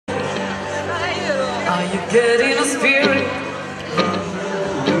Are you getting a spirit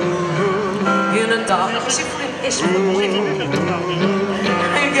in the dark? Are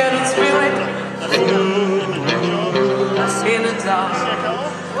you getting spirit in the dark?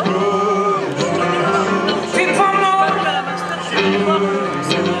 People know.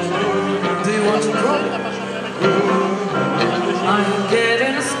 Do you want to go? Are you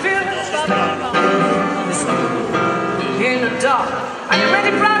getting a spirit in the dark? Are you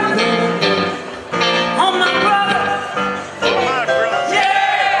ready, brother? Oh, my brother.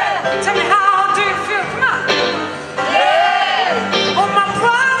 Yeah. Tell me, how do you feel? Come on. Yeah. Oh, my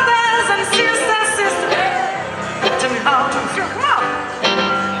brothers and sisters. Tell me, how do you feel? Come on.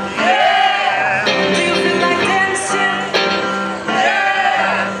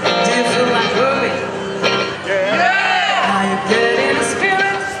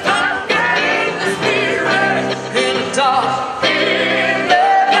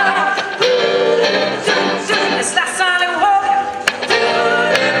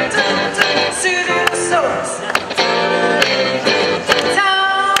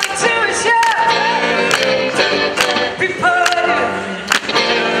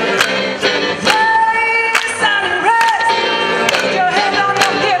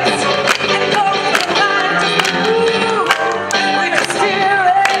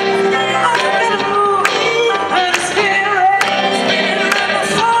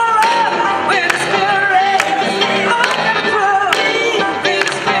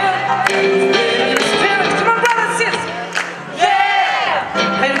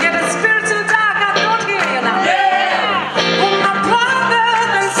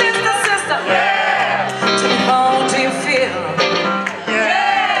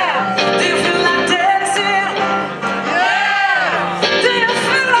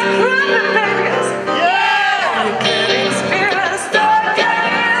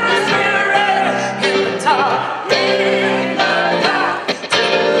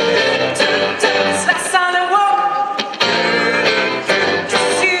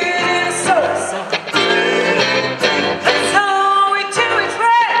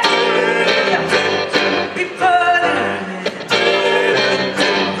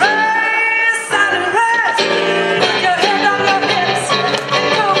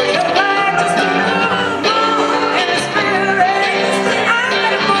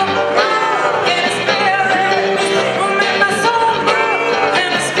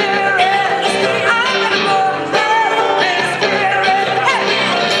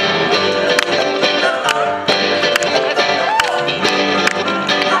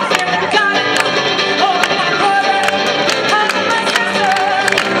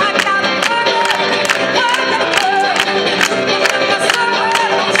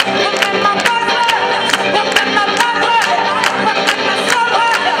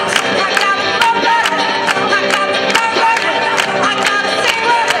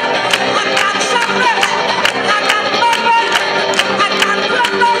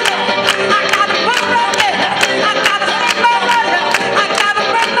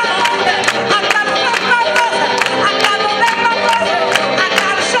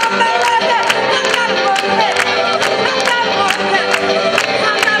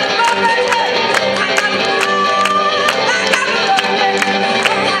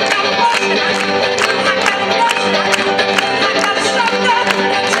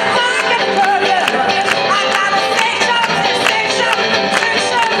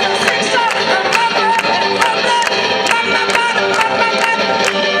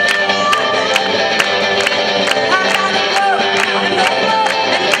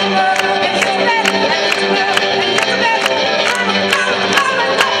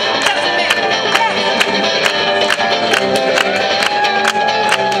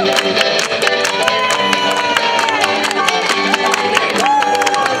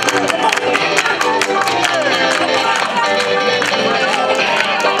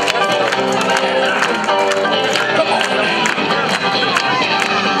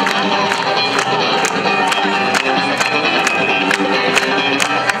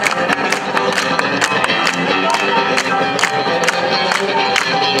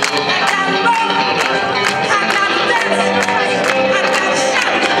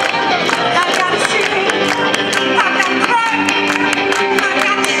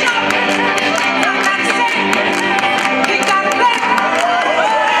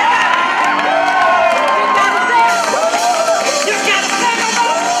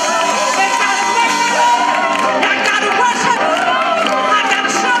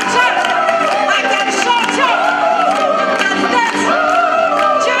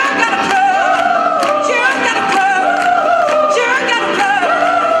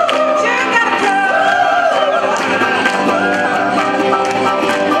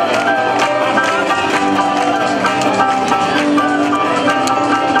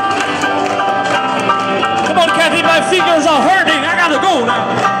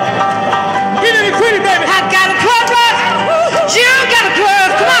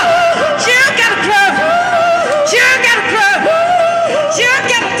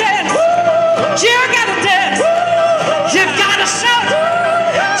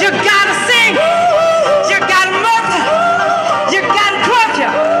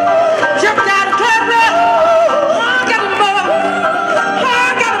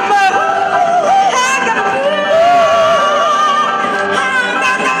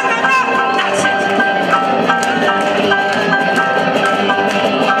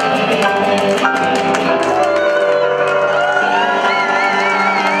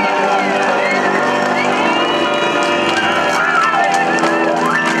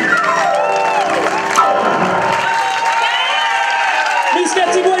 Miss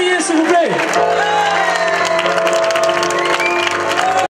KATY, s'il vous plaît.